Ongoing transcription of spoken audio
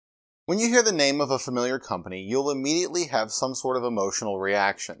When you hear the name of a familiar company, you'll immediately have some sort of emotional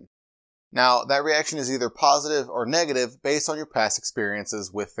reaction. Now, that reaction is either positive or negative based on your past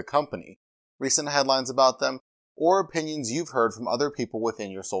experiences with the company, recent headlines about them, or opinions you've heard from other people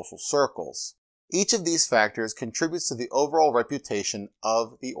within your social circles. Each of these factors contributes to the overall reputation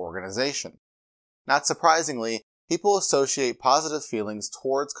of the organization. Not surprisingly, people associate positive feelings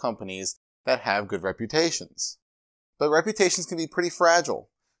towards companies that have good reputations. But reputations can be pretty fragile.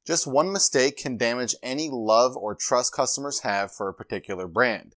 Just one mistake can damage any love or trust customers have for a particular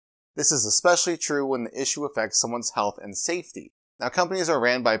brand. This is especially true when the issue affects someone's health and safety. Now, companies are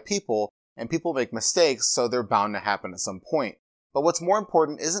ran by people, and people make mistakes, so they're bound to happen at some point. But what's more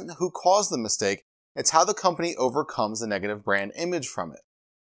important isn't who caused the mistake, it's how the company overcomes the negative brand image from it.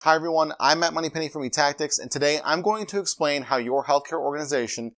 Hi everyone, I'm Matt Moneypenny from eTactics, and today I'm going to explain how your healthcare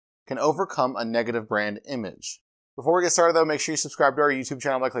organization can overcome a negative brand image. Before we get started though, make sure you subscribe to our YouTube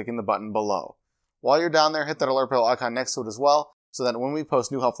channel by clicking the button below. While you're down there, hit that alert bell icon next to it as well, so that when we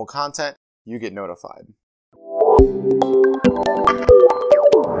post new helpful content, you get notified.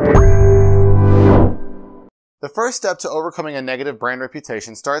 The first step to overcoming a negative brand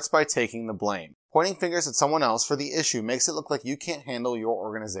reputation starts by taking the blame. Pointing fingers at someone else for the issue makes it look like you can't handle your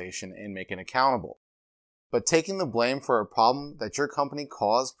organization and make it accountable. But taking the blame for a problem that your company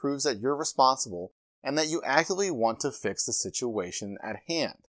caused proves that you're responsible and that you actively want to fix the situation at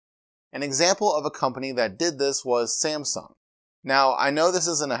hand. An example of a company that did this was Samsung. Now, I know this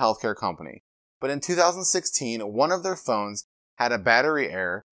isn't a healthcare company, but in 2016, one of their phones had a battery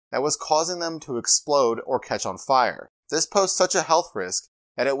error that was causing them to explode or catch on fire. This posed such a health risk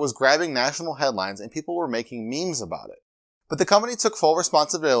that it was grabbing national headlines and people were making memes about it. But the company took full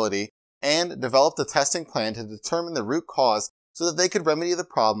responsibility and developed a testing plan to determine the root cause so that they could remedy the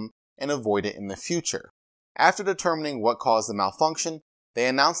problem and avoid it in the future. After determining what caused the malfunction, they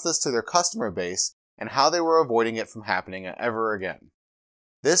announced this to their customer base and how they were avoiding it from happening ever again.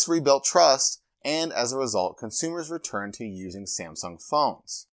 This rebuilt trust, and as a result, consumers returned to using Samsung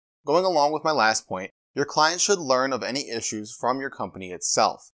phones. Going along with my last point, your client should learn of any issues from your company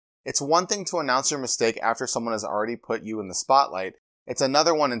itself. It's one thing to announce your mistake after someone has already put you in the spotlight. It's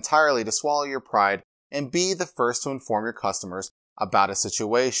another one entirely to swallow your pride and be the first to inform your customers about a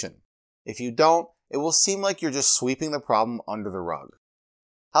situation. If you don't, it will seem like you're just sweeping the problem under the rug.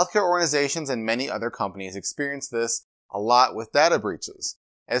 Healthcare organizations and many other companies experience this a lot with data breaches.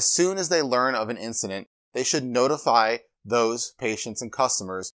 As soon as they learn of an incident, they should notify those patients and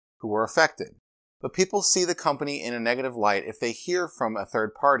customers who were affected. But people see the company in a negative light if they hear from a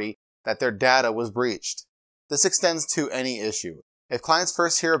third party that their data was breached. This extends to any issue. If clients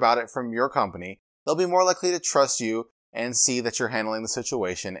first hear about it from your company, they'll be more likely to trust you and see that you're handling the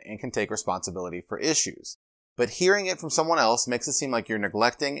situation and can take responsibility for issues. But hearing it from someone else makes it seem like you're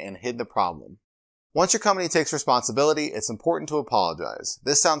neglecting and hid the problem. Once your company takes responsibility, it's important to apologize.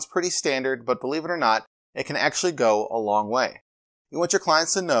 This sounds pretty standard, but believe it or not, it can actually go a long way. You want your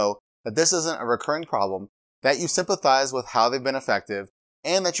clients to know that this isn't a recurring problem, that you sympathize with how they've been effective,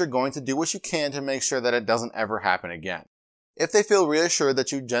 and that you're going to do what you can to make sure that it doesn't ever happen again. If they feel reassured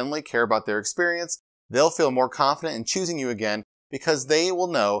that you genuinely care about their experience, they'll feel more confident in choosing you again because they will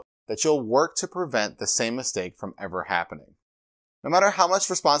know that you'll work to prevent the same mistake from ever happening. No matter how much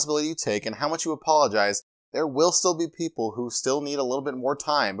responsibility you take and how much you apologize, there will still be people who still need a little bit more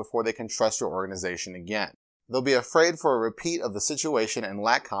time before they can trust your organization again. They'll be afraid for a repeat of the situation and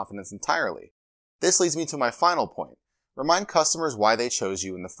lack confidence entirely. This leads me to my final point. Remind customers why they chose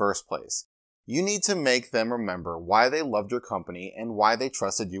you in the first place. You need to make them remember why they loved your company and why they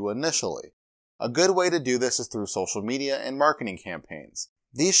trusted you initially. A good way to do this is through social media and marketing campaigns.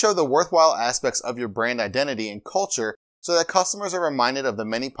 These show the worthwhile aspects of your brand identity and culture so that customers are reminded of the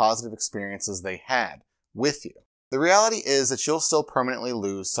many positive experiences they had with you. The reality is that you'll still permanently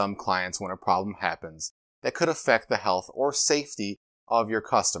lose some clients when a problem happens that could affect the health or safety of your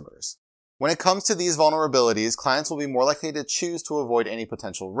customers. When it comes to these vulnerabilities, clients will be more likely to choose to avoid any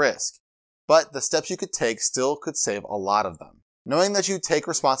potential risk. But the steps you could take still could save a lot of them. Knowing that you take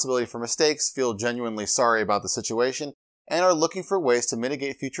responsibility for mistakes, feel genuinely sorry about the situation, and are looking for ways to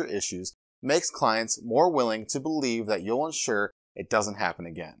mitigate future issues makes clients more willing to believe that you'll ensure it doesn't happen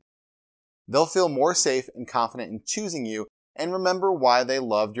again. They'll feel more safe and confident in choosing you and remember why they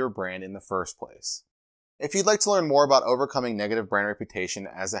loved your brand in the first place. If you'd like to learn more about overcoming negative brand reputation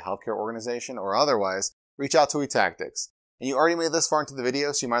as a healthcare organization or otherwise, reach out to eTactics. And you already made this far into the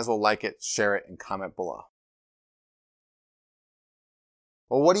video, so you might as well like it, share it, and comment below.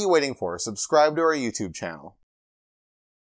 Well, what are you waiting for? Subscribe to our YouTube channel.